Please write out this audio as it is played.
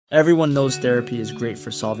Everyone knows therapy is great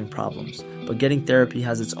for solving problems, but getting therapy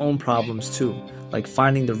has its own problems too, like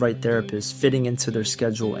finding the right therapist, fitting into their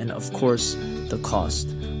schedule, and of course, the cost.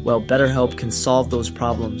 Well, BetterHelp can solve those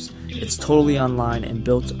problems. It's totally online and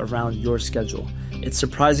built around your schedule. It's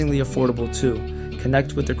surprisingly affordable too.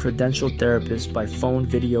 Connect with a credentialed therapist by phone,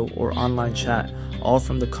 video, or online chat, all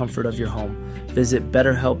from the comfort of your home. Visit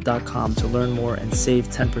BetterHelp.com to learn more and save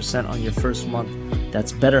 10% on your first month.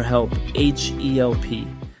 That's BetterHelp, H-E-L-P.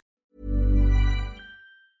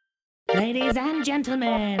 Ladies and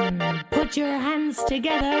gentlemen, put your hands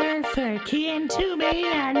together for Cian Toomey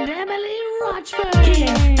and Emily Rochford.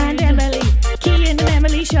 Cian and Emily, Cian and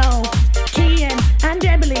Emily show. Cian and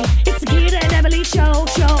Emily, it's the Cian and Emily show.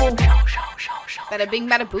 Bada bing,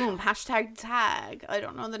 bada boom. Hashtag tag. I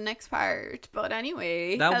don't know the next part, but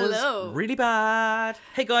anyway. That hello. was really bad.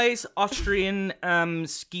 Hey guys, Austrian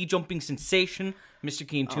ski jumping sensation, Mr.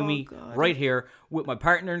 Cian Toomey, right here with my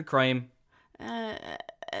partner in crime.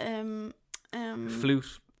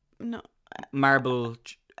 Flute. No. Marble.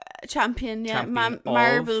 Champion, yeah.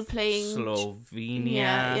 Marble playing. Slovenia.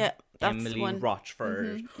 Yeah. That's Emily the one.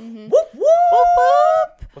 Rochford. Mm-hmm. Whoop,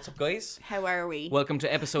 whoop. What's up, guys? How are we? Welcome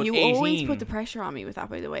to episode 18. You always put the pressure on me with that,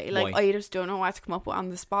 by the way. Like, Why? I just don't know what to come up with on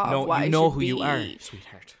the spot. No, of what you I know should who be. you are,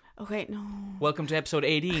 sweetheart. Okay, no. Welcome to episode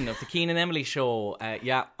 18 of the Cian and Emily show.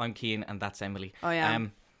 Yeah, I'm Cian and that's Emily. Oh, yeah.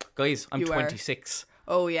 Guys, I'm You 26.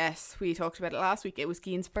 Oh, yes. We talked about it last week. It was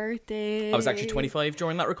Cian's birthday. I was actually 25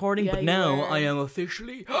 during that recording, Yeah, but you now were. I'm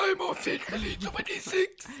officially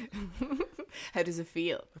 26. How does it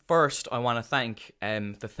feel? First, I want to thank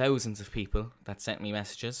the thousands of people that sent me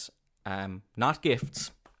messages. Not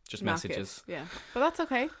gifts, just Not messages. gifts, yeah. But that's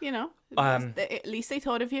okay, you know. At least they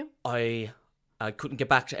thought of you. I couldn't get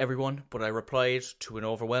back to everyone, but I replied to an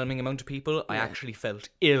overwhelming amount of people. I actually felt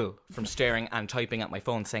ill from staring and typing at my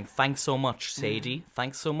phone saying, thanks so much, Sadie.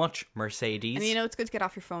 Thanks so much, Mercedes. And you know, it's good to get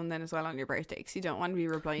off your phone then as well on your birthday, because you don't want to be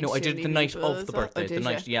replying No, to I did too the many night people of as the well. birthday. Oh,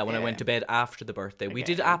 did you? When I went to bed after the birthday. We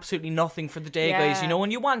Okay. did absolutely nothing for the day, guys. Yeah. You know, when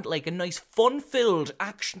you want like a nice fun-filled,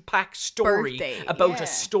 action-packed story Birthday, about yeah. a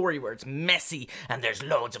story where it's messy and there's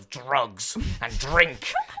loads of drugs and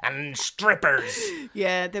drink and strippers.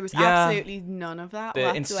 Yeah, there was Yeah. absolutely none of that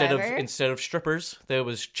whatsoever. Instead of strippers, there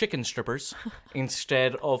was chicken strippers.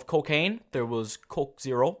 Instead of cocaine, there was Coke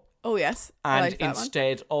Zero. Oh, yes. I And like that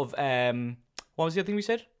instead of what was the other thing we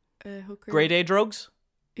said? one. Hooker. Grade A drugs.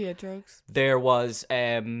 Yeah, drugs. There was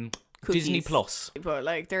Disney Cookies. Plus. But,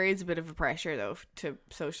 like, there is a bit of a pressure, though, to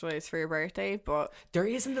socialise for your birthday, but... There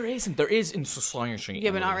is and there isn't. There is in society. Yeah,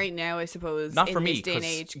 but not right now, I suppose. Not in for me, this day and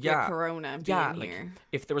 'cause, age, yeah, with Corona being here.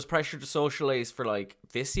 If there was pressure to socialise for, like,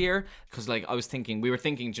 this year, because, like, we were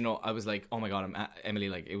thinking, you know, I was like, oh my God, Emily,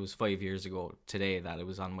 like, it was 5 years ago today that it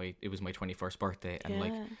was my 21st birthday, and,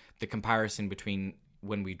 like, the comparison between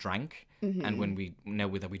when we drank and when we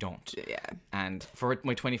don't. Yeah. And for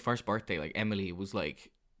my 21st birthday, like, Emily was, like,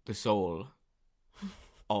 the soul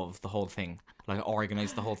of the whole thing. Like,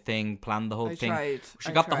 organised the whole thing, planned the whole thing.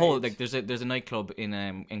 She got the whole, like, there's a nightclub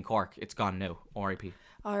in Cork. It's gone now. R.I.P.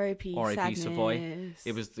 R.I.P. Savoy.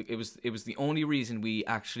 It was the only reason we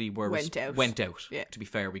actually went out. Yeah. To be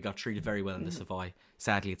fair, we got treated very well in the Savoy.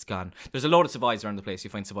 Sadly, it's gone. There's a lot of Savoys around the place. You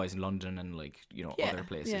find Savoys in London and, like, you know, other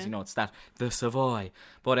places. Yeah. You know, it's the Savoy.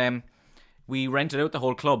 But we rented out the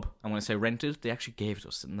whole club. And when I say rented, they actually gave it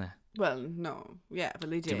us, didn't they? Well, no. Yeah, but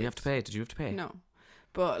they did. Did we have to pay? Did you have to pay? No.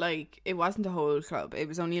 But, like, it wasn't a whole club. It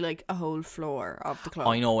was only, like, a whole floor of the club.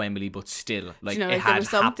 I know, Emily, but still, like, you know, it like, there had was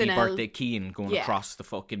Happy something Birthday else. Cian going Yeah. across the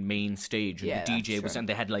fucking main stage, and Yeah, the DJ that's was, true. and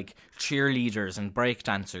they had like cheerleaders and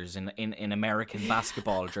breakdancers in American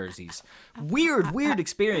basketball jerseys. Weird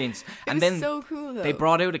experience. It And was then so cool, though. they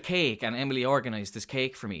brought out a cake, and Emily organised this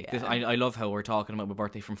cake for me. Yeah. I love how we're talking about my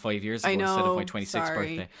birthday from 5 years ago I instead of know, my 26th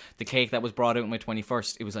sorry. birthday. The cake that was brought out on my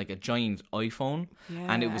 21st, it was like a giant iPhone,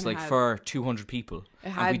 and it was and like it had- for 200 people. It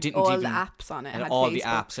And had we didn't all even, the apps on it. It and had all the Facebook,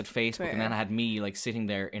 apps had Facebook, Twitter. and then I had me like sitting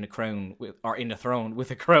there in a crown in a throne with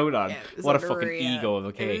a crown on. Yeah, it was What a fucking unreal. ego of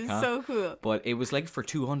a cake, It was huh? so cool. But it was like for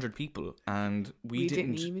 200 people, and we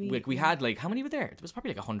didn't even like, we eat. had like, how many were there? There was probably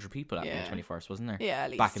like 100 people at Yeah. my 21st, wasn't there? Yeah, at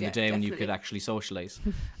least, back in yeah, the day when you definitely. could actually socialise.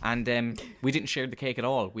 And we didn't share the cake at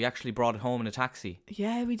all. We actually brought it home in a taxi,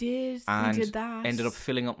 Yeah, we did. and we did that. ended up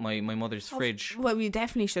filling up my mother's fridge. Well, we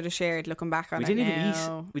definitely should have shared. Looking back on We it didn't even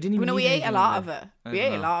now. eat. We didn't even No, we eat ate a anything lot in of it. We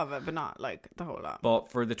ate a lot of it, but not like the whole lot. But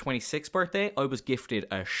for the 26th birthday, I was gifted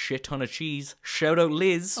a shit ton of cheese. Shout out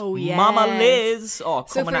Liz. Oh, yes. Mama Liz. Oh,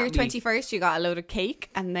 So coming for your at me. 21st, you got a load of cake,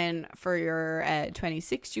 and then for your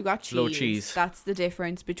 26th, you got cheese. Load of cheese. That's the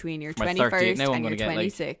difference between your For my 21st 30th, now I'm and your gonna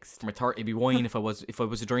get, 26th. For my 30th, it'd be wine if I was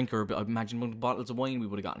a drinker. But I imagine how many bottles of wine we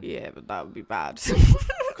would have gotten. Yeah, but that would be bad.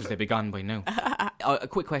 Because they'd be gone by now. A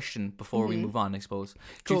quick question before we move on, I suppose.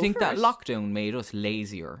 Do you Go think that first. lockdown made us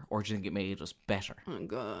lazier, or do you think it made us better? Oh,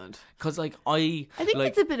 God. Because, like, I think like,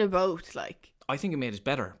 it's a bit of both, like. I think it made us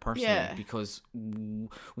better, personally, Yeah. because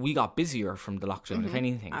we got busier from the lockdown, if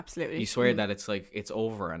anything. Absolutely. You swear that it's like, it's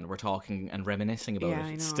over and we're talking and reminiscing about Yeah, it. I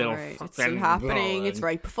know, It's still right. It's fucking still happening. going. It's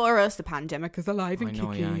right before us. The pandemic is alive and I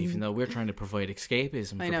know, kicking. yeah. Even though we're trying to provide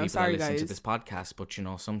escapism I for know, people sorry, that listen to guys. this podcast, but you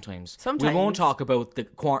know, sometimes we Sometimes. won't talk about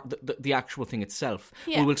the actual thing itself.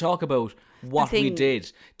 Yeah. We will talk about what we thing.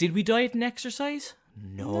 did. Did we diet and exercise?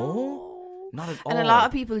 No. Not at all. And a lot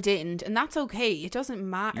of people didn't, and that's okay. It doesn't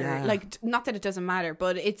matter. Yeah. Like, not that it doesn't matter,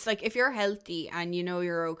 but it's like if you're healthy and you know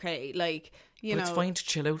you're okay, like, you But know. it's fine to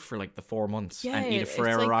chill out for like the 4 months Yeah, and eat a it's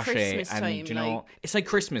Ferrero like Rocher, Christmas and time, you know, like- it's like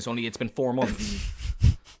Christmas. Only it's been 4 months,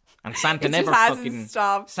 and Santa It just never hasn't fucking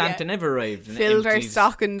stopped, Santa yeah. never arrived. And Filled our empties-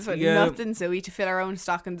 stockings with Yeah. nothing, so we had to fill our own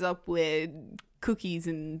stockings up with cookies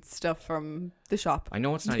and stuff from the shop. I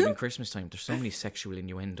know it's not even Christmas time. There's so many sexual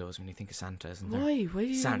innuendos when you think of Santa, isn't there? Why? Why do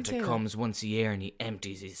you Santa think so? comes once a year and he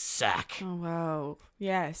empties his sack. Oh wow!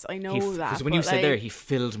 Yes, I know that. Because when you but, said there, like- he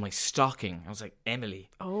filled my stocking. I was like, Emily,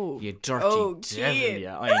 oh, you dirty Oh, devil. gee.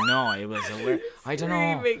 Yeah, I know. It was a weird. I don't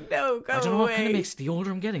know. Screaming, no, go I don't know what kind away. of makes the older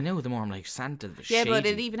I'm getting now, the more I'm like Santa the Yeah, but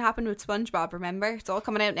it shady. even happened with SpongeBob. Remember, it's all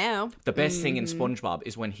coming out now. The best thing in SpongeBob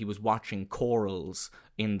is when he was watching corals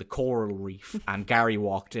in the coral reef and Gary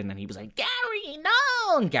walked in and he was like, Gary,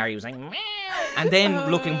 no! And Gary was like, meow. And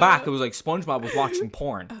then looking back, it was like SpongeBob was watching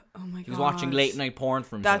porn. Oh my god, He was watching late night porn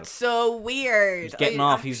for himself. That's so weird. He's getting I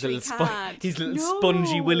off. His actually little, can't. his little No.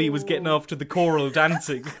 spongy Willy was getting off to the choral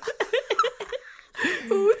dancing.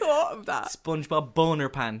 Who thought of that? SpongeBob boner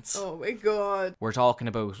pants. Oh my god. We're talking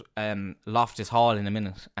about Loftus Hall in a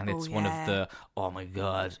minute, and it's one of yeah. the oh my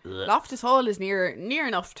god. Ugh. Loftus Hall is near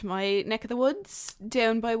enough to my neck of the woods,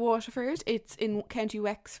 down by Waterford. It's in County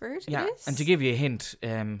Wexford. Yeah, it is. and to give you a hint,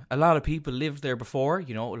 a lot of people lived there before.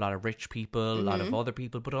 You know, a lot of rich people, a lot Mm-hmm. of other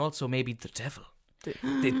people, but also maybe the devil. Did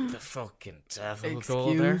the fucking devil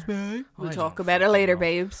go there? Excuse me. We'll I talk don't about it fucking later, know.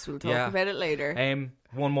 babes. We'll talk Yeah. about it later.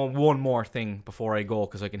 One more thing before I go,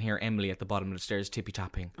 because I can hear Emily at the bottom of the stairs tippy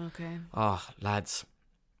tapping. Okay. Ah, lads,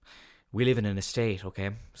 we live in an estate,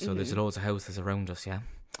 okay? So Mm-hmm. there's loads of houses around us, yeah?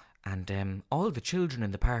 And all the children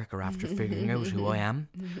in the park are after figuring out who I am.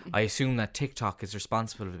 I assume that TikTok is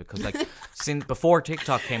responsible because, like, since before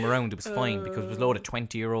TikTok came around, it was fine because it was a load of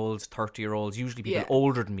 20-year-olds, 30-year-olds, usually people Yeah.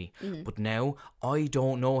 older than me. But now I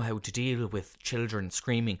don't know how to deal with children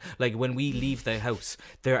screaming. Like when we leave the house,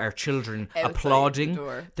 there are children Outside applauding. the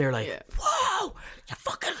door. They're like, Yeah. "Whoa, you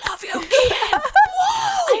fucking love you, kid!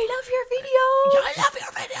 Whoa, I love your videos. yeah, I love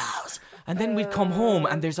your videos." And then we'd come home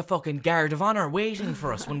and there's a fucking guard of honour waiting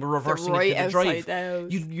for us when we're reversing right into the drive. outside the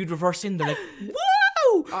house. You'd reverse in, they're like,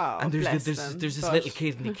 "Woo!" Oh, and bless there's them, this but- little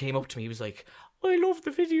kid and he came up to me, he was like, "I love the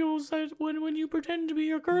videos that when you pretend to be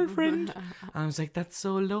your girlfriend." And I was like, "That's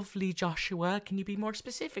so lovely, Joshua. Can you be more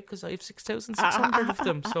specific? Because I have 6,600 of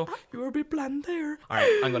them. So you were a bit bland there." Alright,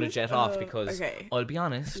 I'm going to jet off because okay. I'll be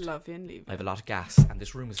honest, Love you and leave. I have a lot of gas and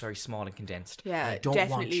this room is very small and condensed. Yeah, I don't want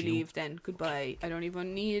definitely you. leave then. Goodbye. I don't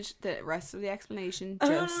even need the rest of the explanation.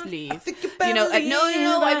 Just leave. think you You better know, no. leave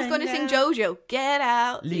I was right going to sing now. JoJo. Get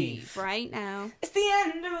out. Leave. right now. It's the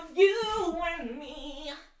end of you and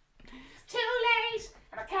me. Too late,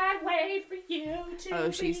 and I can't wait for you to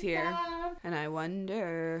Oh, she's be here. gone. And I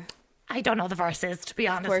wonder. I don't know the verses, to be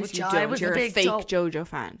honest Of course with you you. I don't. was You're a a big fake Jo- JoJo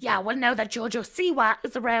fan. Yeah, well, now that Jojo Siwa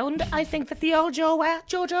is around, I think that the old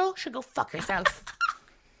Jojo should go fuck herself.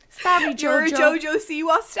 Sorry, You're a Jojo. JoJo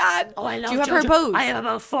Siwa stan. Oh, I love Do you have Jojo. her pose? I have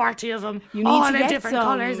about 40 of them. You need all to in get different some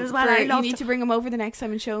colours as well. for- I you love need to bring them over the next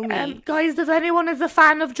time and show me. Guys, if anyone is a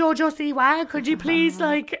fan of Jojo Siwa, could you please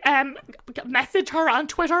message her on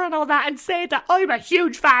Twitter and all that and say that I'm a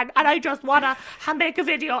huge fan and I just wanna make a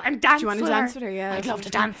video and dance. Do you wanna with dance her. with her? Yeah, I'd love to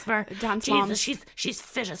dance with her. Dance Jesus, mom. she's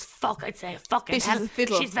fit as fuck. I'd say fucking Fit as hell. a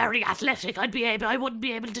fiddle. She's very athletic. I wouldn't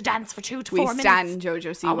be able to dance for 2 to we 4 minutes. stand JoJo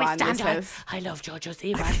Oh, Siwa we in this stand her. house. I love Jojo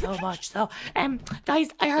Siwa so much. So, guys,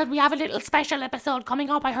 I heard we have a little special episode coming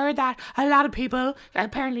up. I heard that a lot of people,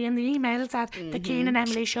 apparently in the emails at the Cian and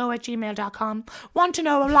Emily Show at gmail.com, want to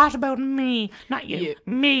know a lot about me. Not you,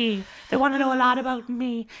 me. They want to know a lot about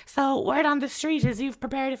me. So, word on the street is you've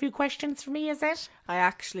prepared a few questions for me, is it? I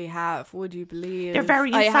actually have. Would you believe? They're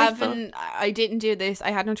very insightful. I didn't do this.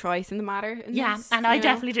 I had no choice in the matter. And I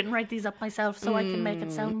definitely didn't write these up myself, so I can make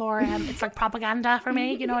it sound more. It's like propaganda for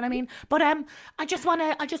me. You know what I mean? But I just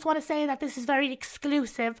wanna say that this is very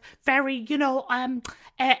exclusive. Very,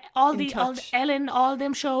 all Ellen, all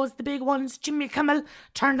them shows, the big ones, Jimmy Kimmel,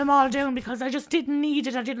 turned them all down because I just didn't need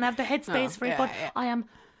it. I didn't have the headspace for it. But I am.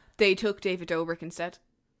 They took David Dobrik instead.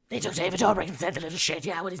 They took David Dobrik and said the little shit,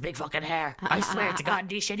 with his big fucking hair. I swear to God,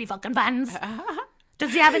 these shitty fucking Vans.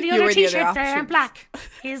 Does he have any other t-shirts there in black?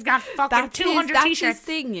 He's got fucking 200 that's t-shirts. That's his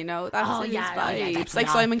thing, That's his vibe. It's like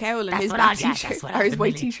what Simon Cowell and his black t-shirt or his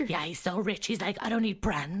white t-shirt. Yeah, he's so rich. He's like, I don't need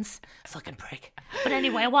brands. Fucking prick. But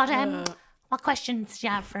anyway, what questions do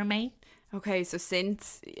you have for me? Okay, so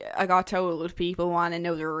since I got told people want to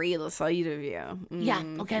know the real side of you.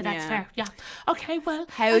 That's fair. Yeah. Okay, well,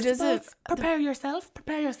 how does it prepare yourself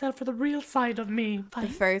for the real side of me? The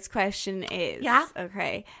first question is,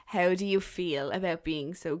 okay, how do you feel about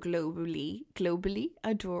being so globally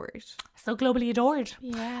adored? So globally adored.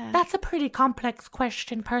 Yeah. That's a pretty complex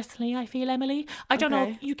question, personally, I feel, Emily. I don't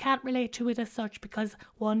know, you can't relate to it as such because,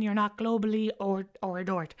 one, you're not globally or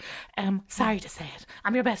adored. Sorry to say it.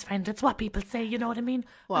 I'm your best friend. It's what people say, you know what I mean?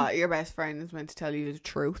 Well, your best friend is meant to tell you the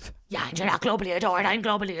truth. Yeah, and you're not globally adored. I'm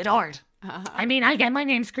globally adored. I mean, I get my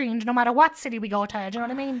name screened no matter what city we go to. Do you know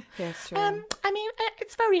what I mean? Yes, true. I mean,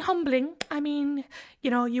 it's very humbling. I mean,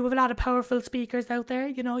 you have a lot of powerful speakers out there.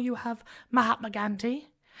 You have Mahatma Gandhi.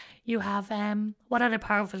 You have, what other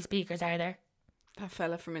powerful speakers are there? That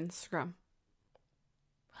fella from Instagram.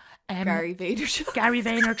 Gary Vaynerchuk. Gary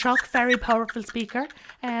Vaynerchuk, very powerful speaker.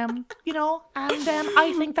 And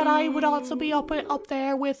I think that I would also be up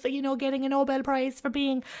there with, getting a Nobel Prize for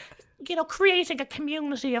being, creating a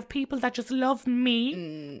community of people that just love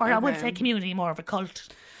me. Or I wouldn't say community, more of a cult.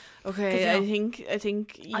 Okay, I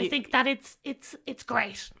think that it's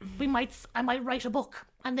great. I might write a book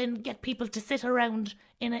and then get people to sit around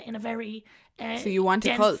in a very so you want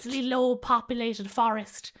a cult? Densely low populated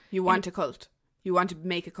forest. You want a cult? You want to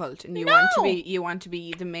make a cult, and you want to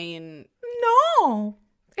be the main. No,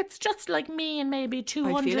 it's just like me and maybe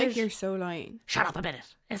 200. I feel like you're so lying. Shut up a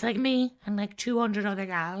minute. It's like me and like 200 other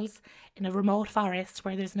gals in a remote forest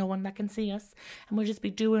where there's no one that can see us, and we'll just be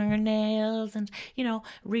doing our nails and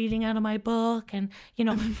reading out of my book and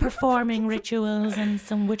performing rituals and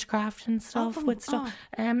some witchcraft and stuff stuff.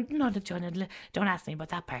 No, don't ask me about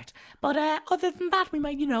that part. But other than that, we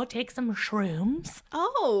might take some shrooms.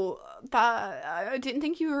 Oh, I didn't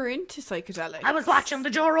think you were into psychedelics. I was watching the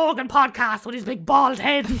Joe Rogan podcast with his big bald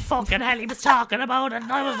head and fucking hell he was talking about it,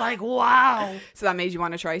 and I was like, wow. So that made you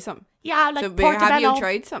want to try some? Yeah, like so have you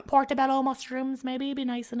tried some? Portobello mushrooms, maybe be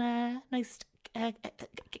nice and a nice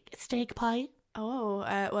steak pie. Oh,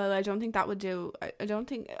 well, I don't think that would do. I don't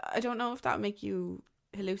know if that would make you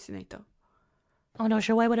hallucinate though. Oh no,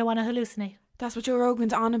 sure. Why would I want to hallucinate? That's what Joe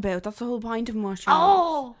Rogan's on about. That's the whole point of mushrooms.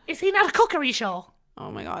 Oh, is he not a cookery show? Oh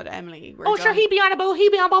my God, Emily. Sure, he be on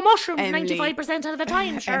about mushrooms 95% of the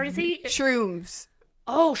time. Sure, is he? Shrooms.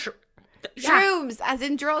 Oh, sure. Shrooms, as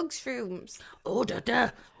in drugs shrooms. Oh,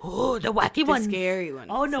 the wacky ones. The scary ones.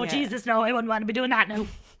 Oh, no, Jesus, no, I wouldn't want to be doing that now.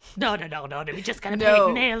 No. We'd just kind of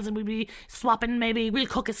paint nails and we'd be swapping, maybe we'll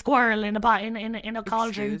cook a squirrel in a cauldron.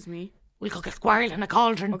 Excuse me? We'll cook a squirrel in a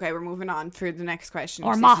cauldron. Okay, we're moving on for the next question.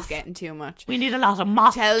 Or moth. This is getting too much. We need a lot of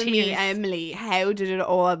moth. Tell me, Emily, how did it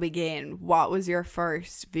all begin? What was your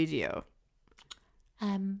first video?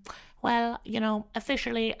 Well,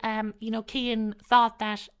 officially, Cian thought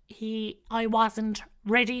that I wasn't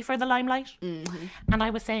ready for the limelight. Mm-hmm. And I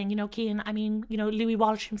was saying, Cian, I mean, Louis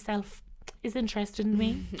Walsh himself is interested in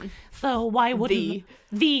me. So why wouldn't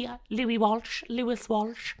the Louis Walsh.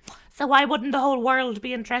 So why wouldn't the whole world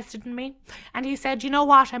be interested in me? And he said, you know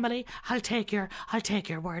what, Emily, I'll take your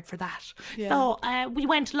word for that. Yeah. So we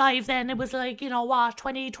went live then. It was like,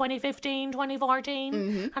 2015, 2014.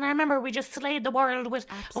 Mm-hmm. And I remember we just slayed the world with,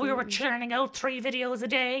 we were churning out 3 videos a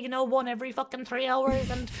day, one every fucking 3 hours.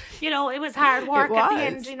 And, it was hard work at the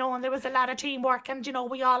end, and there was a lot of teamwork. And,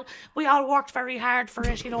 we all worked very hard for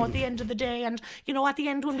it, at the end of the day. And, at the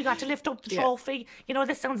end when we got to lift up the trophy,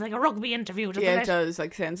 this sounds like a rugby interview, doesn't it? Yeah, it does.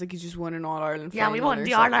 Sounds like you just won an All-Ireland final. Yeah, we won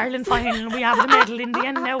the All-Ireland final and we have the medal in the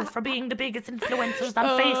end now for being the biggest influencers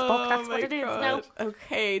on Facebook. That's what it is now.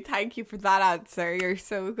 Okay, thank you for that answer. You're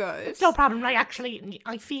so good. It's no problem. I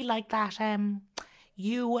feel like that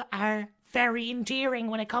you are very endearing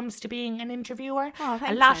when it comes to being an interviewer. Oh,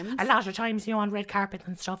 thanks, a lot of times, you know, on red carpets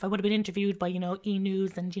and stuff, I would have been interviewed by, you know, E!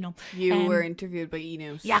 News and, you know. You were interviewed by E!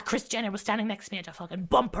 News. Yeah, Kris Jenner was standing next to me and I fucking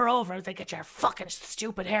bump her over. I was like, get your fucking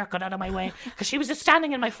stupid haircut out of my way. Because she was just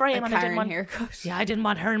standing in my frame and I didn't want haircut. Yeah, I didn't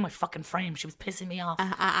want her in my fucking frame. She was pissing me off.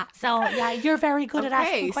 So, yeah, you're very good at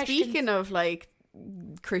asking questions. Speaking of, like,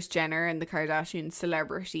 Kris Jenner and the Kardashian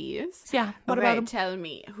celebrities. Yeah, what about them? Tell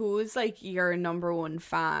me, who's like your number one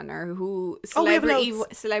fan, or who we have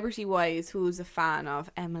loads. celebrity wise, who's a fan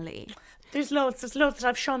of Emily? There's loads that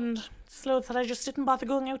I've shunned. There's loads that I just didn't bother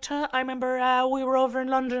going out to. I remember we were over in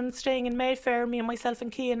London staying in Mayfair, me and myself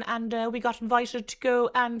and Cian, and we got invited to go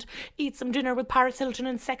and eat some dinner with Paris Hilton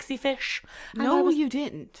and Sexy Fish. And No, you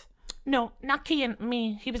didn't. No, not Cian,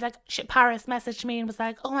 me. He was like, Paris messaged me and was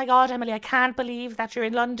like, oh my God, Emily, I can't believe that you're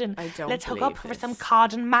in London. Let's hook up for some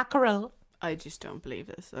cod and mackerel. I just don't believe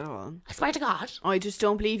this at all. I swear to God. I just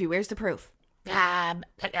don't believe you. Where's the proof? I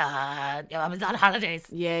was on holidays.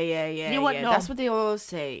 Yeah. You wouldn't know. That's what they all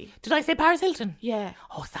say. Did I say Paris Hilton? Yeah.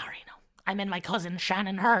 Oh, sorry, no. I meant my cousin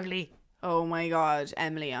Shannon Hurley. Oh my God,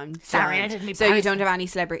 Emily, I'm sorry, dead. I didn't mean So Paris. you don't have any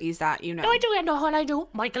celebrities that you know? No, I do. I know what I do.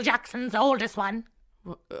 Michael Jackson's the oldest one.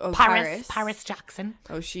 Oh, Paris Jackson.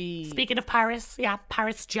 Oh, she... Speaking of Paris, yeah,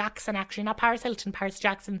 Paris Jackson, actually. Not Paris Hilton, Paris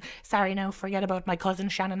Jackson. Sorry, no, forget about my cousin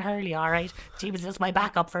Shannon Hurley, alright? She was just my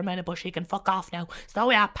backup for a minute, but she can fuck off now. So,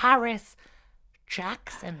 yeah, Paris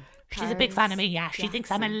Jackson. She's a big fan of me, yeah. She thinks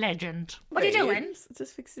I'm a legend. What are you doing?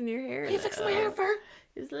 Just fixing your hair. What are you fixing my hair for?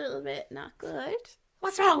 It's a little bit not good.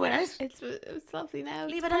 What's wrong with it? It's lovely now.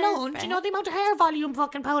 Leave it alone. Do you know the amount of hair volume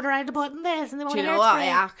fucking powder I had to put in this? And the amount Do you of know what? hairspray? I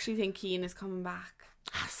actually think Cian is coming back.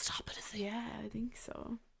 Stop it, is it? Yeah, I think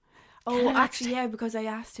so. Oh, actually, yeah, because I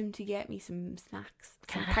asked him to get me some snacks.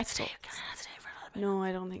 Can I not stay for a little bit? No,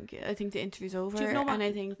 I don't think. I think the interview's over. Do you have and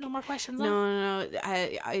I think no more questions? No.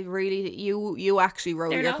 I really. You actually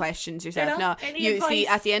wrote your questions yourself. No, you see,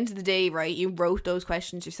 at the end of the day, right? You wrote those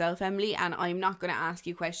questions yourself, Emily, and I'm not going to ask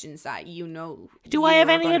you questions that you know. Do I have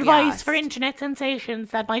any advice for internet sensations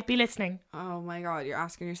that might be listening? Oh my God, you're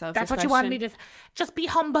asking yourself. That's what you want me to. Just be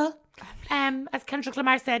humble. As Kendrick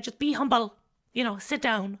Lamar said, just be humble. You know, sit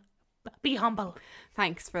down. Be humble.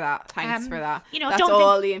 Thanks for that. You know, that's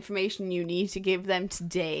all the information you need to give them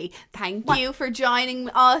today. Thank you for joining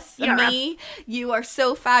us and me. You are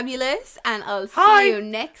so fabulous, and I'll see you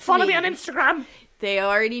next week. Follow me on Instagram. They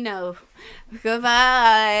already know.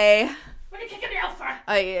 Goodbye. What are you kicking me out for?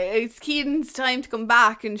 It's Keaton's time to come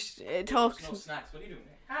back and talk. There was no snacks. What are you doing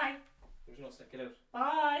here? Hi. There was no snacks. Get out.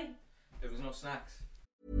 Bye. There was no snacks.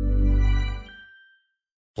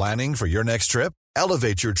 Planning for your next trip?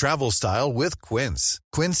 Elevate your travel style with Quince.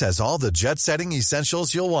 Quince has all the jet-setting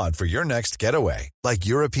essentials you'll want for your next getaway, like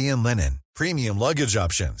European linen, premium luggage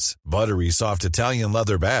options, buttery soft Italian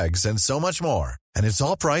leather bags, and so much more. And it's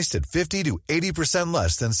all priced at 50 to 80%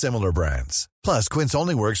 less than similar brands. Plus, Quince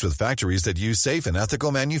only works with factories that use safe and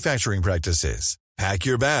ethical manufacturing practices. Pack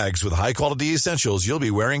your bags with high-quality essentials you'll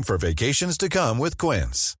be wearing for vacations to come with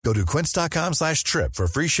Quince. Go to quince.com/trip for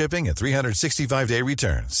free shipping and 365-day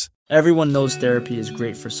returns. Everyone knows therapy is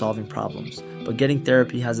great for solving problems, but getting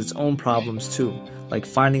therapy has its own problems too, like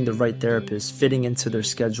finding the right therapist, fitting into their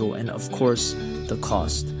schedule, and of course, the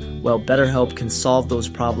cost. Well, BetterHelp can solve those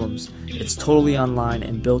problems. It's totally online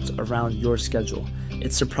and built around your schedule.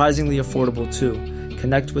 It's surprisingly affordable too.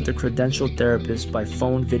 Connect with a credentialed therapist by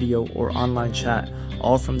phone, video, or online chat,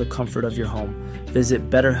 all from the comfort of your home. Visit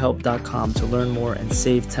BetterHelp.com to learn more and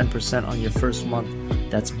save 10% on your first month.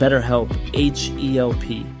 That's BetterHelp,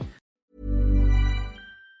 H-E-L-P.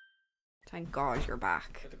 Thank God you're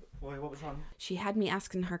back. Why? What was wrong? She had me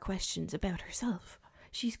asking her questions about herself.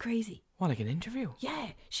 She's crazy. What, like an interview? Yeah,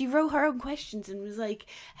 she wrote her own questions and was like,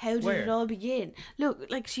 how did Where? it all begin? Look,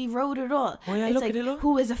 like she wrote it all. Oh yeah, it's look like, at it. Look.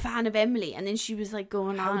 who was a fan of Emily? And then she was like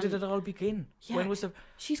going on. How did it all begin? Yeah. When was the...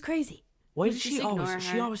 She's crazy. Why did Just she ignore always...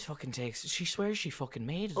 She her. always fucking takes... She swears she fucking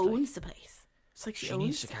made it. Owns the place. It's like She owns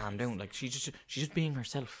needs to the calm place. down. Like, she's just being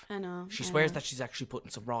herself. I know. She I swears know. that she's actually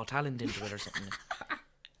putting some raw talent into it or something.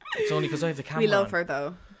 It's only because I have the camera We love on. her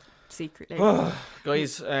though. Secretly.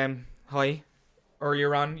 Guys, hi.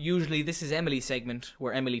 Earlier on, usually this is Emily's segment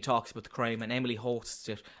where Emily talks about the crime and Emily hosts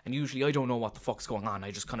it. And usually I don't know what the fuck's going on.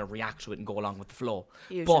 I just kind of react to it and go along with the flow.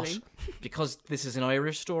 Usually. But because this is an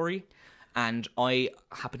Irish story and I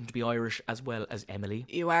happen to be Irish as well as Emily,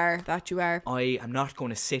 You are. I am not going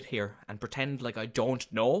to sit here and pretend like I don't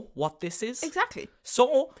know what this is. Exactly.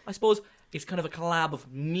 So, I suppose it's kind of a collab of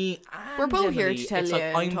me and We're both here Emily. to tell it's you like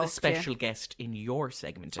and I'm talk the to you. special guest in your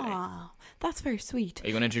segment today. Oh, that's very sweet. Are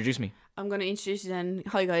you going to introduce me? I'm going to introduce you then.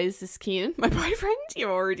 Hi guys, this is Cian, my boyfriend. You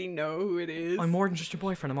already know who it is. I'm more than just your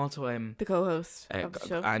boyfriend. I'm also the co-host of the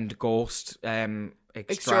show. And ghost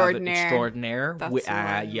extraordinaire. That's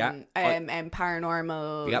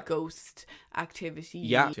paranormal ghost activity.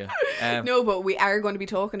 Yeah. No, but we are going to be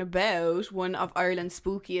talking about one of Ireland's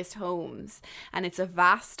spookiest homes, and it's a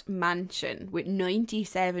vast mansion with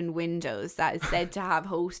 97 windows that is said to have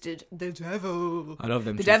hosted the devil. I love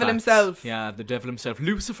them. The devil himself. Yeah, the devil himself,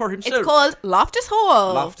 Lucifer himself. It's called Loftus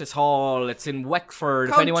Hall. Loftus Hall. It's in Wexford.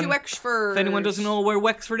 Wexford. If anyone doesn't know where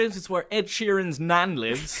Wexford is, it's where Ed Sheeran's nan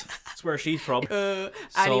lives. That's where she's from.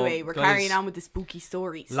 Anyway, we're carrying on with the spooky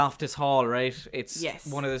stories. Loftus Hall, right? It's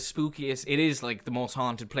one of the spookiest. It is like the most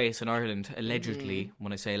haunted place in Ireland, allegedly.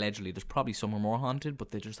 When I say allegedly, there's probably somewhere more haunted,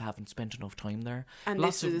 but they just haven't spent enough time there. And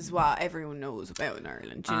this is what everyone knows about in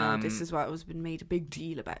Ireland. You know, this is what has been made a big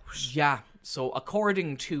deal about. Yeah. So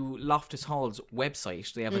according to Loftus Hall's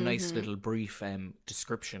website, they have a nice little brief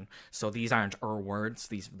description. So these aren't our words;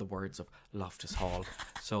 these are the words of Loftus Hall.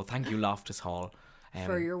 So thank you, Loftus Hall.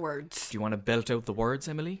 For your words. Do you want to belt out the words,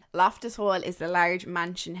 Emily? Loftus Hall is the large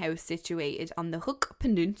mansion house situated on the Hook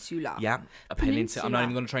Peninsula. Yeah, a peninsula. I'm not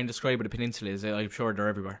even going to try and describe what a peninsula is. I'm sure they're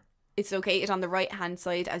everywhere. It's located on the right-hand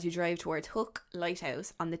side as you drive towards Hook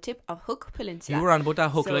Lighthouse on the tip of Hook Peninsula. You were on about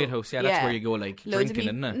that Hook Lighthouse. Yeah, that's where you go, like, drinking,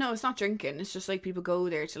 isn't it? No, it's not drinking. It's just, like, people go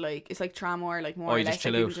there to, like, it's like Tramore, like, more or less.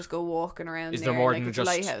 Like, people just go walking around Is there more than just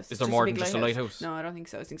a lighthouse? No, I don't think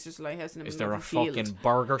so. I think it's just a lighthouse in the Is middle there of a field. fucking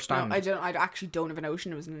burger stand? No, I actually don't have a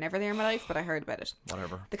notion. I was never there in my life, but I heard about it.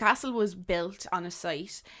 Whatever. The castle was built on a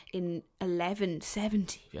site in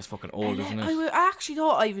 1170. Yeah, it's fucking old, isn't it? I actually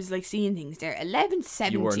thought I was, like, seeing things there.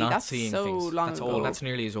 1170. You were not That's seeing so things. long That's ago. old. That's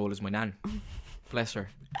nearly as old as my nan. Bless her.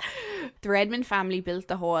 The Redmond family built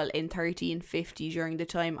the hall in 1350 during the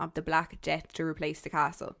time of the Black Death to replace the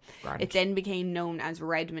castle. Grand. It then became known as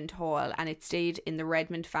Redmond Hall, and it stayed in the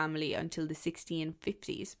Redmond family until the 1650s.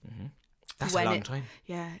 Mm-hmm. That's a long time.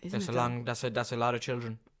 Yeah, That's a lot of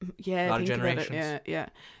children. Yeah, a lot of generations. Yeah.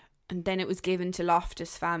 And then it was given to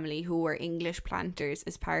Loftus family, who were English planters,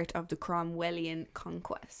 as part of the Cromwellian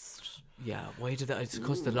conquest. Yeah, why did that? It's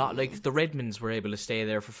because the Redmonds were able to stay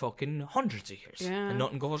there for fucking hundreds of years, and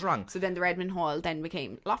nothing goes wrong. So then the Redmond Hall then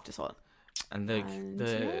became Loftus Hall, and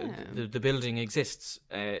the building exists.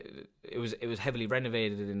 It was heavily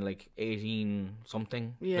renovated in like 18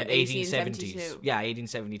 something, like 1870s. Yeah,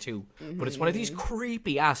 1872. Mm-hmm. But it's one of these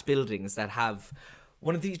creepy ass buildings that have.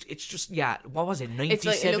 One of these, it's just, what was it,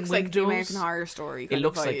 97 it looks windows? Like the American Horror Story. It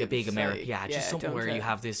looks like a big American, just something where you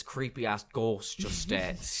have this creepy ass ghost just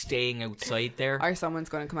staying outside there. Or someone's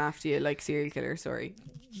going to come after you, like serial killer story.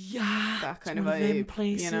 Yeah, that kind of one vibe, of them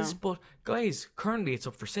places. You know? But guys, currently it's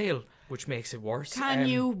up for sale, which makes it worse. Can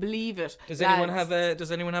you believe it? Does anyone have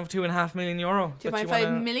 €2.5 million?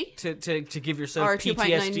 2.5 million to give yourself or PTSD?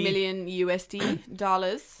 Or 2.9 million USD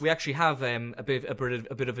dollars. We actually have a bit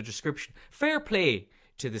of a description. Fair play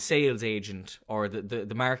to the sales agent or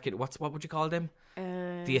the market. What would you call them?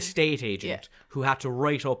 The estate agent who had to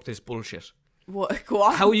write up this bullshit. What? Go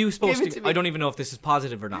on. How are you supposed to? I don't even know if this is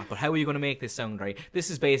positive or not. But how are you going to make this sound right? This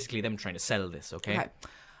is basically them trying to sell this. Okay.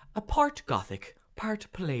 A part Gothic, part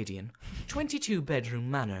Palladian, 22-bedroom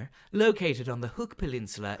manor located on the Hook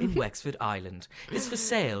Peninsula in Wexford Island is for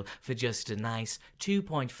sale for just a nice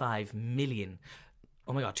 $2.5 million.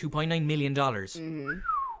 Oh my God, $2.9 million. Mm-hmm.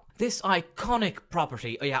 This iconic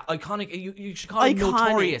property, iconic. You should call it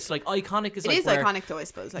notorious. Like iconic is. It is iconic, though, I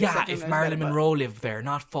suppose. Like if Marilyn Monroe lived there,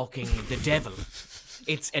 not fucking the devil.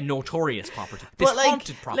 It's a notorious property. This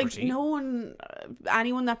haunted property. Like no one,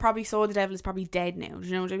 anyone that probably saw the devil is probably dead now. Do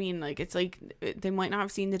you know what I mean? Like it's like they might not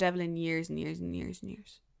have seen the devil in years and years and years and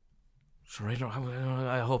years. Sure,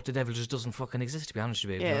 I hope the devil just doesn't fucking exist, to be honest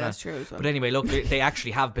with you. Yeah, that's true as well. But anyway, look, they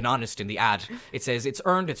actually have been honest in the ad. It says it's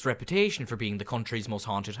earned its reputation for being the country's most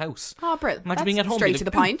haunted house. Oh, brilliant. Imagine being at home. Straight to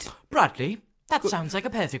the point. Bradley, that sounds like a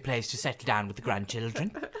perfect place to settle down with the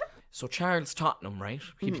grandchildren. So Charles Tottenham, right?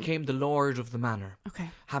 He became the lord of the manor. Okay.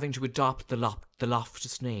 Having to adopt the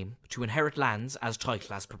Loftus name to inherit lands as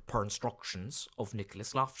title as per instructions of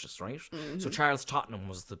Nicholas Loftus, right? Mm-hmm. So Charles Tottenham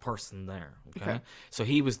was the person there. Okay. So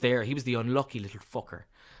he was there. He was the unlucky little fucker.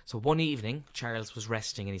 So one evening, Charles was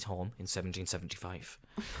resting in his home in 1775.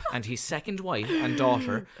 And his second wife and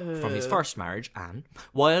daughter from his first marriage, Anne,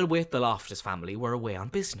 while with the Loftus family, were away on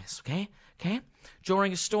business, okay?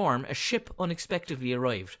 During a storm, a ship unexpectedly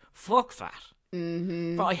arrived. Fuck that.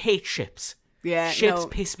 Mm-hmm. I hate ships. Yeah, ships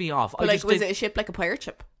piss me off. But was it a ship like a pirate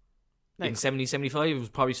ship? in 70-75, it was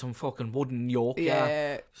probably some fucking wooden yoke.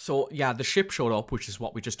 Yeah. So, yeah, the ship showed up, which is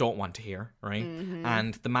what we just don't want to hear, right?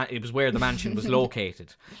 And it was where the mansion was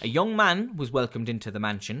located. A young man was welcomed into the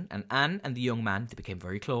mansion, and Anne and the young man, they became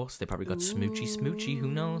very close. They probably got smoochy, who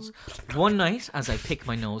knows? One night, as I pick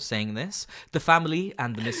my nose saying this, the family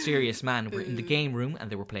and the mysterious man were in the game room, and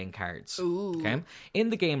they were playing cards. Okay? In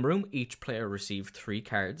the game room, each player received 3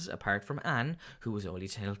 cards, apart from Anne, who was only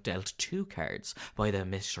dealt 2 cards by the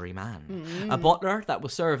mystery man. A butler that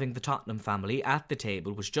was serving the Tottenham family at the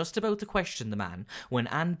table was just about to question the man when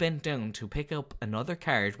Anne bent down to pick up another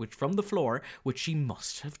card from the floor, which she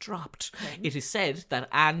must have dropped. It is said that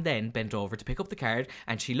Anne then bent over to pick up the card,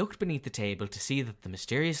 and she looked beneath the table to see that the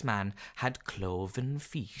mysterious man had cloven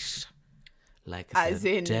feet. Like as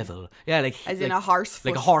the in devil. Yeah, like as like, in a horse foot.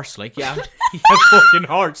 Like a horse, like, yeah. He had fucking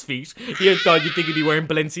horse feet. You thought you'd think he'd be wearing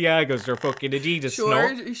Balenciagas or fucking Adidas.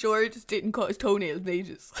 Sure, just didn't cut his toenails in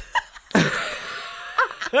ages.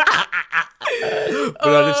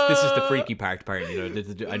 But this is the freaky part, apparently. You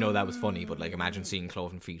know, I know that was funny, but like, imagine seeing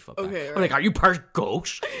cloven feet. Fuck Okay, that. right. I'm like, are you part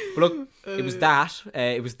goat? But look, it was that.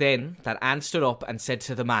 It was then that Anne stood up and said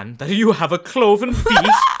to the man that you have a cloven feet.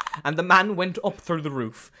 And the man went up through the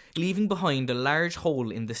roof, leaving behind a large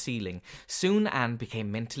hole in the ceiling. Soon Anne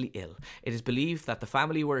became mentally ill. It is believed that the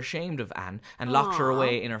family were ashamed of Anne and locked her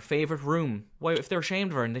away in her favourite room. Why, if they're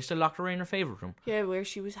ashamed of her and they still locked her away in her favourite room? Yeah, where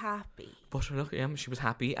she was happy. But look, yeah, she was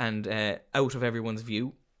happy and out of everyone's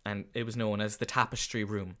view, and it was known as the tapestry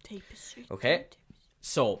room. Tapestry. Okay,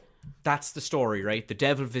 so that's the story, right? The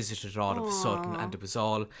devil visited all of a sudden, and it was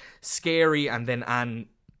all scary. And then Anne,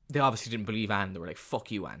 they obviously didn't believe Anne. They were like,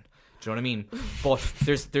 "Fuck you, Anne." Do you know what I mean? But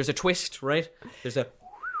there's a twist, right? There's a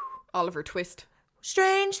Oliver Twist.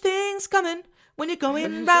 strange things coming when you're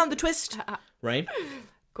going round the twist, right?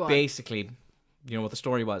 Go on. Basically, you know what the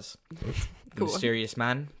story was. The Go on. mysterious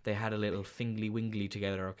man, they had a little fingly wingly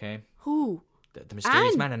together, okay? Who? The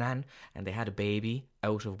mysterious Anne? man and Anne, and they had a baby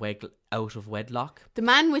out of wedlock. The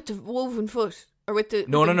man with the woven foot, or with the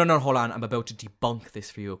No, hold on. I'm about to debunk this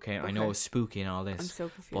for you, okay? I know it's spooky and all this. I'm so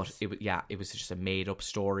confused. But it was just a made up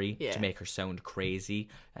story Yeah. to make her sound crazy,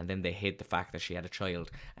 and then they hid the fact that she had a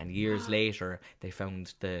child. And years later, they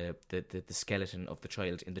found the skeleton of the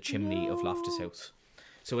child in the chimney of Loftus House.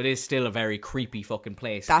 So it is still a very creepy fucking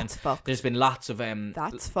place. That's and fucked. There's been lots of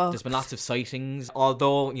That's fucked. There's been lots of sightings.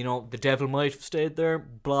 Although, you know, the devil might have stayed there,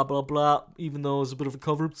 blah blah blah. Even though it's a bit of a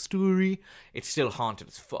cover-up story, it's still haunted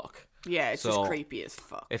as fuck. Yeah, it's just creepy as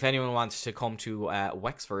fuck. If anyone wants to come to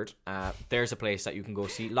Wexford, there's a place that you can go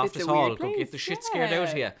see. Loftus a Hall. weird Go get place, the shit scared out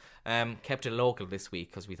of you. yeah. Kept it local this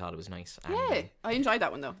week because we thought it was nice. And, Yeah, I enjoyed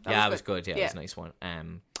that one though. it was good. Yeah, it was a nice one.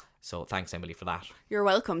 So thanks, Emily, for that. You're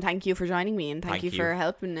welcome. Thank you for joining me, and thank you you. for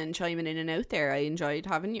helping and chiming in and out there. I enjoyed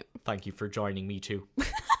having you. Thank you for joining me too.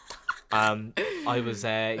 I was,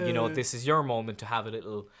 this is your moment to have a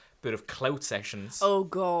little bit of clout sessions. Oh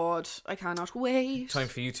God, I cannot wait. Time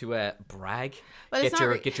for you to brag. Well, it's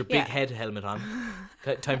Get your big head helmet on.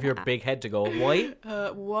 Time for your big head to go. Why?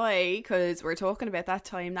 Why? Because we're talking about that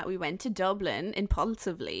time that we went to Dublin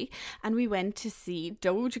impulsively, and we went to see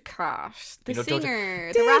Dojacat, the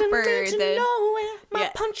singer, the rapper, my Yeah.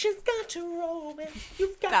 punches got to roll.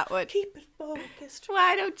 You've got That one. to keep it focused.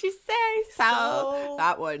 Why don't you say so?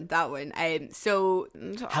 That one. So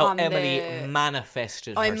How on Emily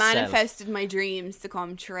manifested I herself. manifested my dreams to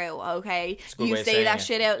come true, okay? a good You way of say saying that it.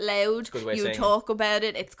 shit out loud, a good way of you saying talk about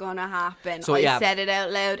it, it's gonna happen. So, I yeah. said it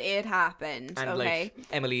out loud, it happened, And okay? like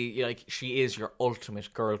Emily, like she is your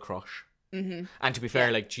ultimate girl crush. Mm-hmm. And to be fair,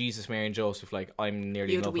 like Jesus, Mary, and Joseph, like I'm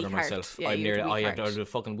nearly You in had a love with her weak heart. myself. Yeah, I'm you had a nearly. weak I had heart. a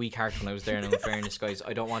fucking weak heart when I was there. And in fairness, guys,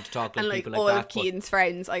 I don't want to talk like And like people all like of that. But Keane's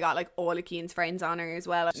friends, I got like all of Keane's friends on her as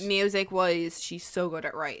well. Music wise, she's so good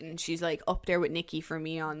at writing. She's like up there with Nikki for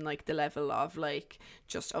me on like the level of like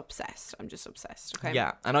just obsessed. I'm just obsessed. Okay.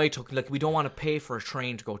 yeah, and I took we don't want to pay for a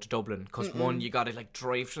train to go to Dublin because one, you got to like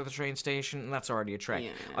drive to the train station, and that's already a trek. Yeah.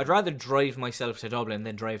 I'd rather drive myself to Dublin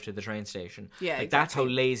than drive to the train station. Yeah, like that's how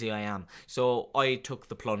exactly. lazy I am. So I took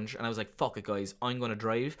the plunge, and I was like, "Fuck it, guys, I'm gonna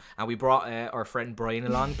drive." And we brought our friend Brian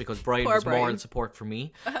along because Brian Poor was Brian. moral support for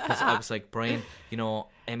me. Because I was like, Brian, you know,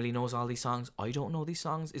 Emily knows all these songs. I don't know these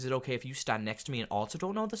songs. Is it okay if you stand next to me and also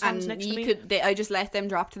don't know the songs And next to me? I just let them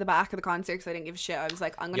drop to the back of the concert because I didn't give a shit. I was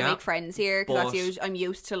like, I'm gonna Yeah. make friends here because But- I'm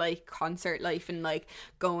used to like concert life and like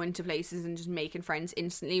going to places and just making friends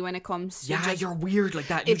instantly when it comes to Yeah, just, you're weird like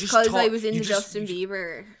that. You it's just because I talk- was into you just- Justin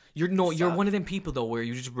Bieber. You're stuff. one of them people though where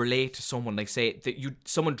you just relate to someone, like say that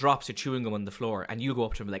someone drops a chewing gum on the floor and you go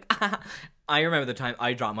up to him like, I remember the time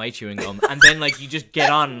I dropped my chewing gum, and then like you just get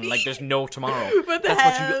on like there's no tomorrow. What the That's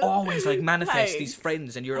hell? what you always like manifest Thanks. these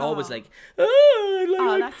friends, and you're Oh. always like,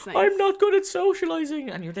 that's nice. I'm not good at socializing,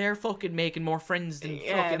 and you're there fucking making more friends than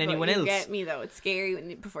fucking but anyone you else. get me though. It's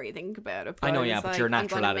scary before you think about it. But I know, was yeah, but like, you're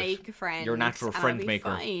natural I'm at gonna it. make a friend. You're a natural and I'll friend be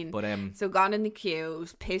maker. fine. But so got in the queue. It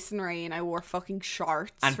was pissing rain. I wore fucking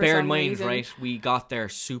shorts. and for bear some in mind, reason. right, we got there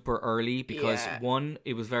super early because Yeah. one,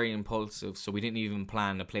 it was very impulsive, so we didn't even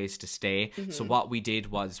plan a place to stay. Mm-hmm. So what we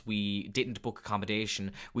did was we didn't book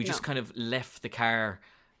accommodation. We just No. kind of left the car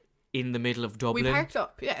in the middle of Dublin. We parked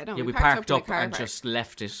up. Yeah, no, Yeah, we parked parked in up the car and park. just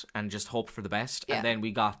left it and just hoped for the best. Yeah. And then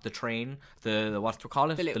we got the train, the what do we call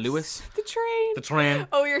it? The Lewis. The train. The train.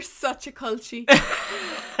 Oh, you're such a culty.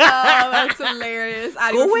 Oh, that's hilarious.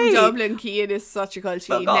 Anyone away. from Dublin, Cian is such a culty. He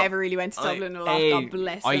Fuck off. never really went to Dublin a lot. God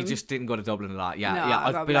bless him. I just didn't go to Dublin a lot. Yeah, No, yeah.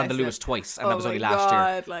 God I've been on the bless Lewis him. twice, and Oh that was only my last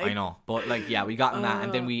God, year. like- I know, but like, yeah, we got in that,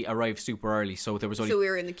 and then we arrived super early, so there was only So we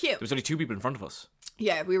were in the queue. there was only 2 people in front of us.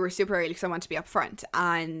 Yeah, we were super early because I wanted to be up front.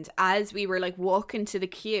 And as we were like walking to the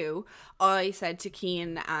queue, I said to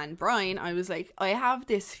Cian and Brian, I was like, I have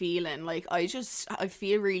this feeling like I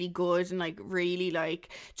feel really good and like really like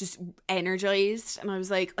just energized. And I was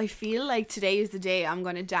like, I feel like today is the day I'm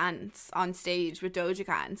going to dance on stage with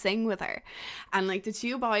Dojacat and sing with her. And like the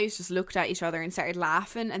two boys just looked at each other and started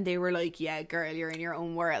laughing, and they were like, yeah, girl, you're in your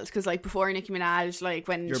own world. Because like before Nicki Minaj, like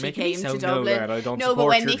when You're she making me came to sound Dublin, no, I don't no, but support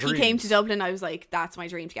when your Nicki came dreams. to Dublin, I was like, that's my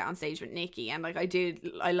dream to get on stage with Nicki. And like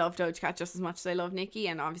I love Dojacat just as much as I love Nicki,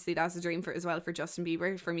 and obviously that's a dream as well for Justin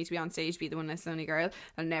Bieber, for me to be on stage, be the one less lonely girl.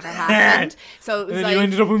 That never happened. So it was And like, you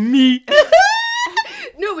ended up with me.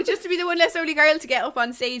 no, but just to be the one less lonely girl to get up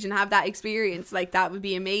on stage and have that experience, like that would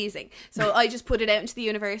be amazing. So I just put it out into the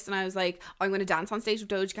universe, and I was like, I'm going to dance on stage with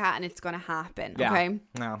Dojacat, and it's going to happen. Yeah. Okay.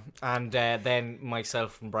 No. And then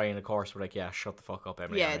myself and Brian, of course, were like, yeah, shut the fuck up,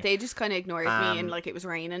 Emily. Yeah, they just kind of ignored me, and Um, like it was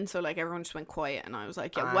raining, so like everyone just went quiet, and I was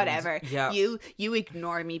like, yeah, And, whatever. yeah. You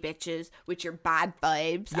ignore me, bitches, with your bad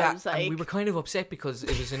vibes. Yeah, I was like, and we were kind of upset because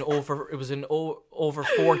it was an over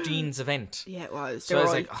 14s event. yeah, it was. So They I were was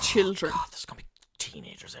all like, oh, children. God, there's gonna be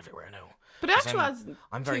teenagers everywhere now. But it actually wasn't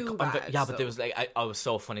I'm very, too I'm ve- bad, yeah, so. but there was like, I was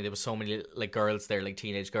so funny. There was so many like girls there, like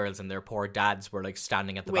teenage girls, and their poor dads were like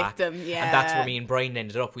standing at the With back. them, And yeah. that's where me and Brian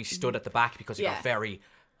ended up. We stood at the back because it Yeah. got very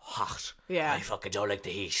hot. Yeah. I fucking don't like the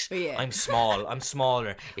heat. Yeah. I'm small. I'm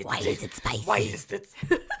smaller. Why is it spicy? Why is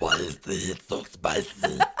the heat so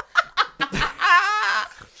spicy?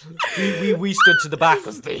 we stood to the back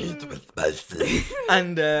because the heat was spicy.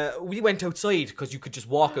 And we went outside because you could just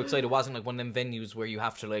walk outside. It wasn't like one of them venues where you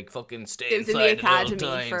have to like fucking stay It was in inside the at all academy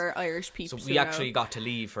times. for Irish people. So we actually got to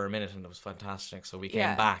leave for a minute, and it was fantastic. So we came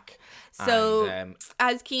Yeah. back. So and,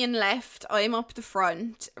 as Cian left, I'm up the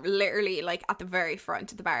front, literally like at the very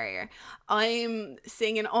front of the barrier. I'm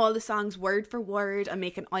singing all the songs word for word. I'm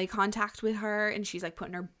making eye contact with her, and she's like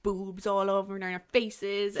putting her boobs all over and her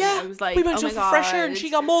faces. And I was like, we went oh to my for fresh air, and God. she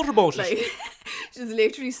got motorboated. Like, she's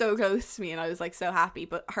literally so close to me, and I was like so happy.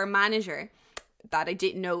 But her manager, that I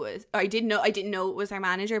didn't know it was her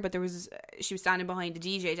manager, but she was standing behind the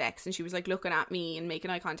DJ decks, and she was like looking at me and making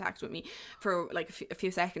eye contact with me for like a few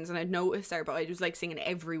seconds, and I'd noticed her, but I was like singing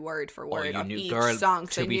every word for word of each song.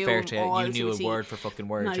 So to I be knew fair them to you, all you knew a a T. word for fucking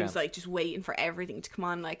word. And I yeah. was like just waiting for everything to come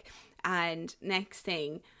on, like. And next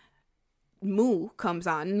thing, Moo comes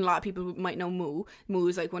on. A lot of people might know Moo. Moo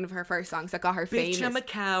is like one of her first songs that got her famous. Bitch, I'm a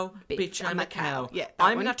cow. Bitch, I'm a cow. Yeah, that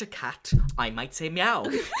I'm one. not a cat. I might say meow.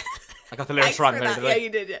 I got the Thanks lyrics wrong for there. that. did I? Yeah, you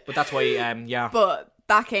did, yeah. But that's why, yeah. But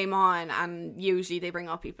that came on, and usually they bring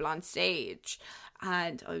up people on stage,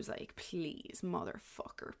 and I was like, please,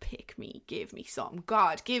 motherfucker, pick me, give me something.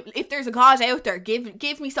 God, if there's a God out there,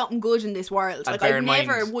 give me something good in this world. And Like, bear I've in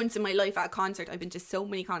never mind- once in my life at a concert, I've been to so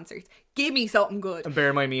many concerts, give me something good. And bear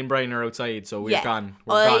in mind, me and Brian are outside, so we're gone.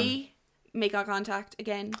 We're I gone. make eye contact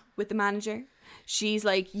again with the manager. She's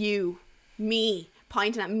like, me,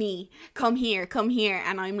 pointing at me, come here,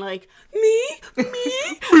 and I'm like, me,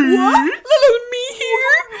 what? Me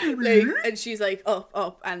here? Like, and she's like,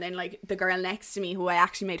 up, and then like the girl next to me, who I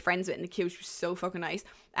actually made friends with in the queue, she was so fucking nice.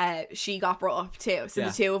 She got brought up too, so Yeah.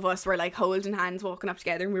 the two of us were like holding hands, walking up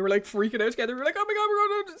together, and we were like freaking out together. We were like, oh my god,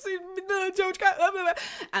 we're going to see the Dojacat, blah, blah, blah.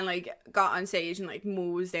 And like got on stage, and like Mo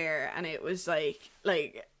was there, and it was like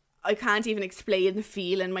I can't even explain the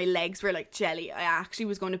feeling. My legs were like jelly. I actually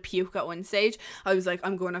was going to puke at one stage. I was like,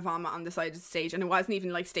 I'm going to vomit on the side of the stage, and it wasn't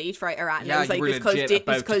even like stage fright or anything. Yeah, I was like, you were it's legit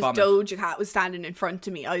because about to vomit. Dojacat was standing in front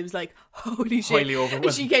of me. I was like, holy shit. Highly overwhelmed.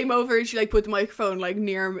 And she came over and she like put the microphone like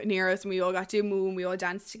near us, and we all got to move and we all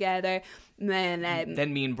danced together. And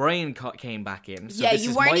then me and Brian came back in. So yeah, this you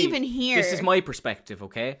is weren't my- even here. This is my perspective,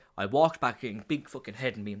 okay? I walked back in, big fucking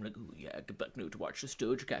head in me. I'm like, oh yeah, get back now to watch this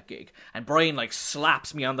Dojacat gig. And Brian like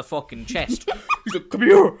slaps me on the fucking chest. He's like, come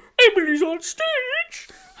here, Emily's on stage.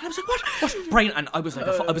 And I was like, what? Brian, and I was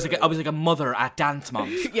like a mother at dance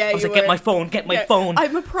moms. Yeah, I was you like, get were. my phone.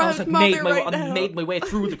 I'm a proud I was like, mother right now. I made my way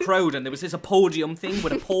through the crowd, and there was this a podium thing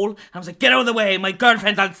with a pole. And I was like, get out of the way, my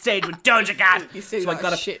girlfriend's on stage with Dojacat. You still So I got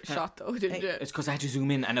got a a shit shot though, didn't you? It's because I had to zoom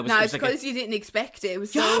in, and it was. No, it it's was like because you didn't expect it. It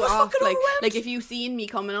was Yeah, I so was off. fucking Like, overwhelmed. like if you seen me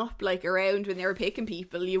coming up like around when they were picking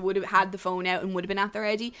people, you would have had the phone out and would have been at the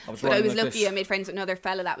ready. But I running was like lucky. this. I made friends with another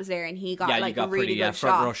fella that was there, and he got Yeah, you like got really pretty, good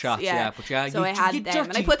front row shots. shots, yeah, but yeah, so you- I had you them, and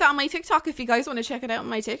I dirty- put that on my TikTok. If you guys want to check it out on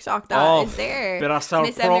my TikTok, that is there. bit of self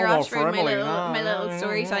Miss Emily promo Rochford, for Emily. my little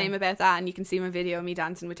story time about that, and you can see my video of me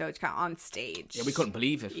dancing with Dojacat on stage. Yeah, we couldn't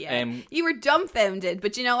believe it. Yeah. You were dumbfounded,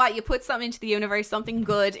 but you know what? You put something into the universe, something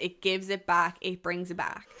good, it gives it back, it brings it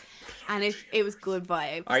back. And it was good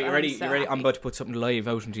vibes. All right, you ready? I'm so You ready? I'm happy. about to put something live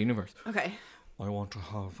out into the universe. Okay. I want to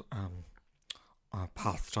have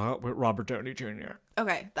pasta with Robert Downey Jr.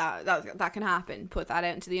 Okay, that can happen. Put that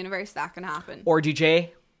out into the universe, that can happen. Or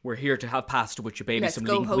DJ, we're here to have pasta with your baby, Let's some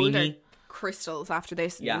go hold our linguine. crystals after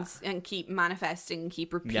this Yeah. and keep manifesting,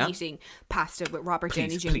 keep repeating pasta with Robert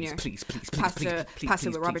Please, Downey Jr. please, Pasta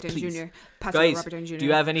with Robert Downey Jr. Pasta Guys, with Robert Downey Jr. do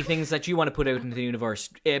you have any things that you want to put out into the universe?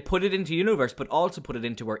 Put it into the universe, but also put it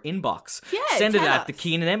into our inbox. Yeah, Send it tell at us. the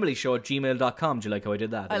Keen and Emily Show at gmail.com. Do you like how I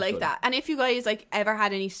did that? I like good. that. And if you guys like ever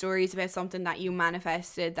had any stories about something that you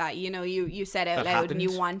manifested, that you said out That loud and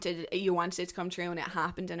you happened. wanted it to come true and it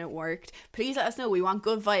happened and it worked, please let us know. We want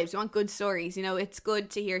good vibes. We want good stories. It's good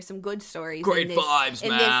to hear some good stories. Great in this, vibes, in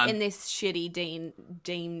man. This, in this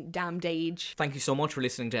shitty damned age. Thank you so much for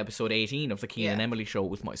listening to episode 18 of the Keen Yeah. and Emily Show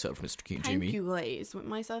with myself, Mr. Keen Thank Jimmy. you guys. With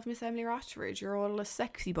myself, Miss Emily Rochford. You're all a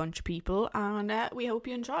sexy bunch of people, and we hope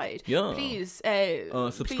you enjoyed. Yeah. Please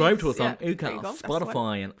Subscribe to us on there you go. Acast, That's the one.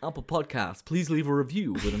 Spotify, and Apple Podcasts. Please leave a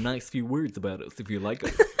review with a nice few words about us if you like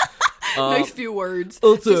us. Nice few words.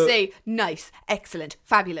 also- Just say nice, excellent,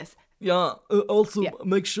 fabulous. Yeah, also Yeah.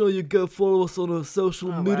 make sure you go follow us on our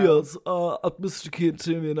social medias at Mr. Kid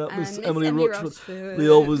Timmy and at Miss Emily Rochford. We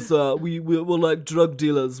always, we're like drug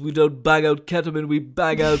dealers. We don't bang out ketamine, we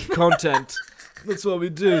bang out content. That's what we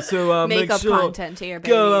do. So make Make up sure content here,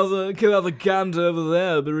 go babies. have a gander over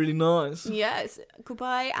there. It'd be really nice. Yes.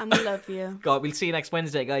 Goodbye, and we love you. God, we'll see you next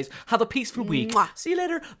Wednesday, guys. Have a peaceful week. Mwah. See you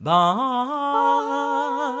later. Bye.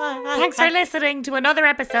 Thanks for listening to another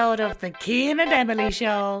episode of the Kian and Emily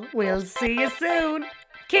Show. We'll see you soon.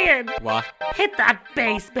 Kian, What? hit that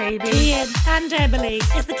bass, baby. Kian and Emily,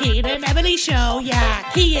 it's the Kian and Emily Show. Yeah,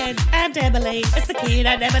 Kian and Emily, it's the Kian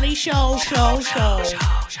and Emily Show.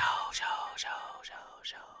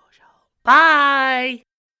 Bye.